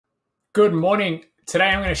Good morning. Today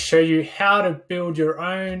I'm going to show you how to build your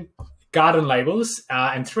own garden labels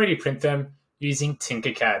and 3D print them using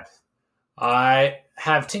TinkerCad. I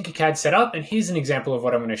have TinkerCad set up, and here's an example of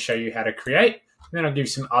what I'm going to show you how to create. And then I'll give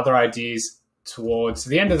you some other ideas towards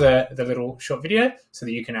the end of the little short video so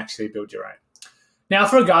that you can actually build your own. Now,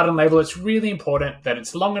 for a garden label, it's really important that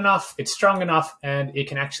it's long enough, it's strong enough, and it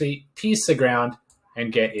can actually pierce the ground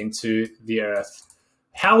and get into the earth.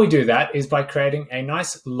 How we do that is by creating a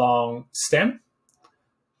nice long stem,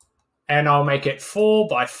 and I'll make it 4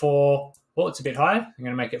 by 4. Oh, it's a bit high. I'm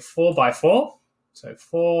going to make it 4 by 4, so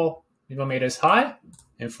 4 millimeters high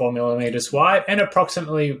and 4 millimeters wide, and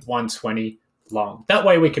approximately 120 long. That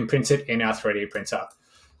way we can print it in our 3D printer.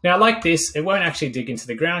 Now, like this, it won't actually dig into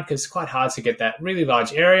the ground because it's quite hard to get that really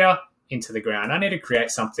large area into the ground. I need to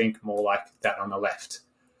create something more like that on the left.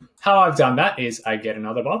 How I've done that is I get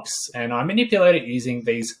another box and I manipulate it using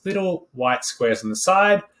these little white squares on the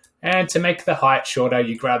side. And to make the height shorter,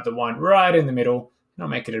 you grab the one right in the middle and I'll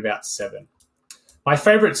make it about 7. My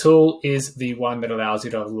favorite tool is the one that allows you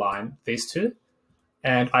to align these two.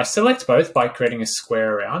 And I select both by creating a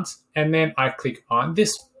square around, and then I click on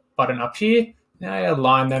this button up here. Now I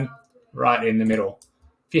align them right in the middle.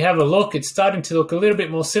 If you have a look, it's starting to look a little bit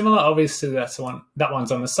more similar. Obviously, that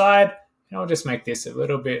one's on the side. And I'll just make this a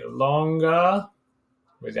little bit longer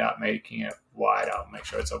without making it wider. I'll make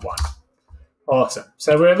sure it's a 1. Awesome.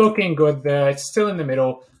 So we're looking good there. It's still in the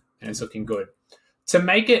middle and it's looking good. To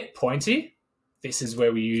make it pointy, this is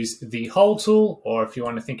where we use the hole tool, or if you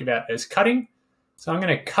want to think about it as cutting. So I'm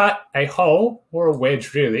going to cut a hole, or a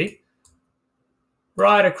wedge really,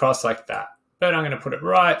 right across like that. But I'm going to put it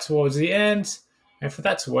right towards the end. And for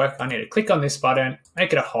that to work, I need to click on this button,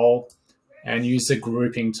 make it a hole, and use the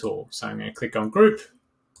grouping tool. So I'm going to click on group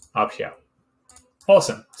up here.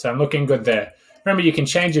 Awesome. So I'm looking good there. Remember, you can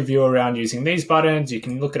change your view around using these buttons. You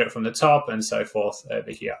can look at it from the top and so forth over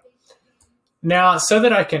here. Now, so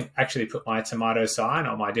that I can actually put my tomato sign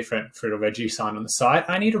or my different fruit or veggie sign on the side,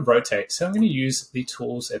 I need to rotate. So I'm going to use the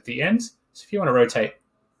tools at the end. So if you want to rotate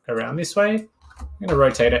around this way, I'm going to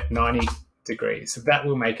rotate it 90 degrees. So that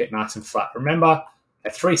will make it nice and flat. Remember, a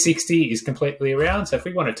 360 is completely around. So if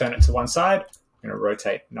we want to turn it to one side, I'm going to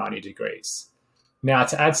rotate 90 degrees. Now,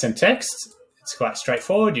 to add some text, it's quite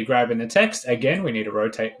straightforward. You grab in the text. Again, we need to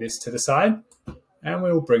rotate this to the side, and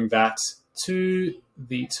we'll bring that to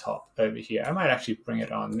the top over here. I might actually bring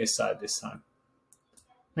it on this side this time.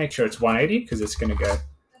 Make sure it's 180 because it's going to go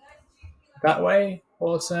that way.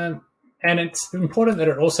 Awesome. And it's important that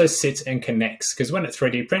it also sits and connects, because when it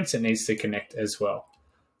 3D prints, it needs to connect as well.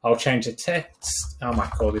 I'll change the text. I might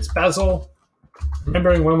call this Basil.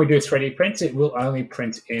 Remembering when we do 3D prints, it will only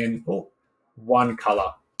print in one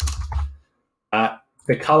color.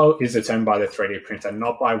 The color is determined by the 3D printer,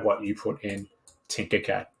 not by what you put in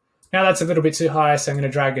TinkerCad. Now that's a little bit too high, so I'm going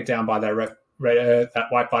to drag it down by that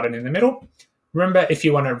white button in the middle. Remember, if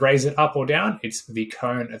you want to raise it up or down, it's the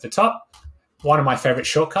cone at the top. One of my favorite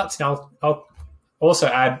shortcuts. Now I'll also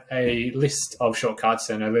add a list of shortcuts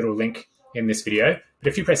and a little link in this video. But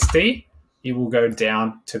if you press D, it will go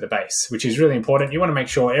down to the base, which is really important. You want to make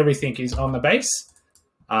sure everything is on the base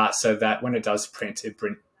so that when it does print, it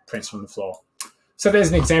prints from the floor. So there's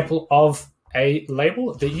an example of a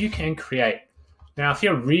label that you can create. Now, if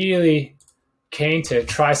you're really keen to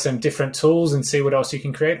try some different tools and see what else you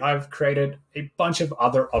can create, I've created a bunch of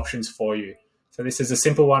other options for you. So this is a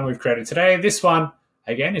simple one we've created today. This one,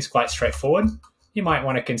 again, is quite straightforward. You might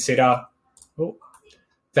want to consider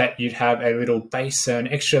that you'd have a little base, an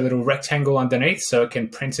extra little rectangle underneath so it can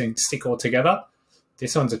print and stick all together.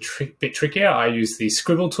 This one's a bit trickier. I use the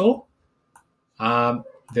scribble tool.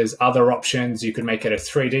 There's other options. You could make it a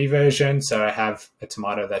 3D version. So I have a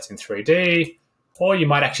tomato that's in 3D, or you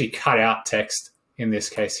might actually cut out text in this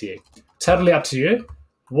case here. Totally up to you.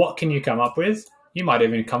 What can you come up with? You might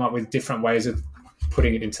even come up with different ways of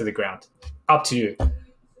putting it into the ground. Up to you.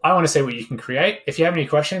 I want to see what you can create. If you have any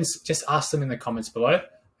questions, just ask them in the comments below,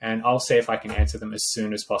 and I'll see if I can answer them as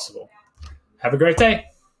soon as possible. Have a great day.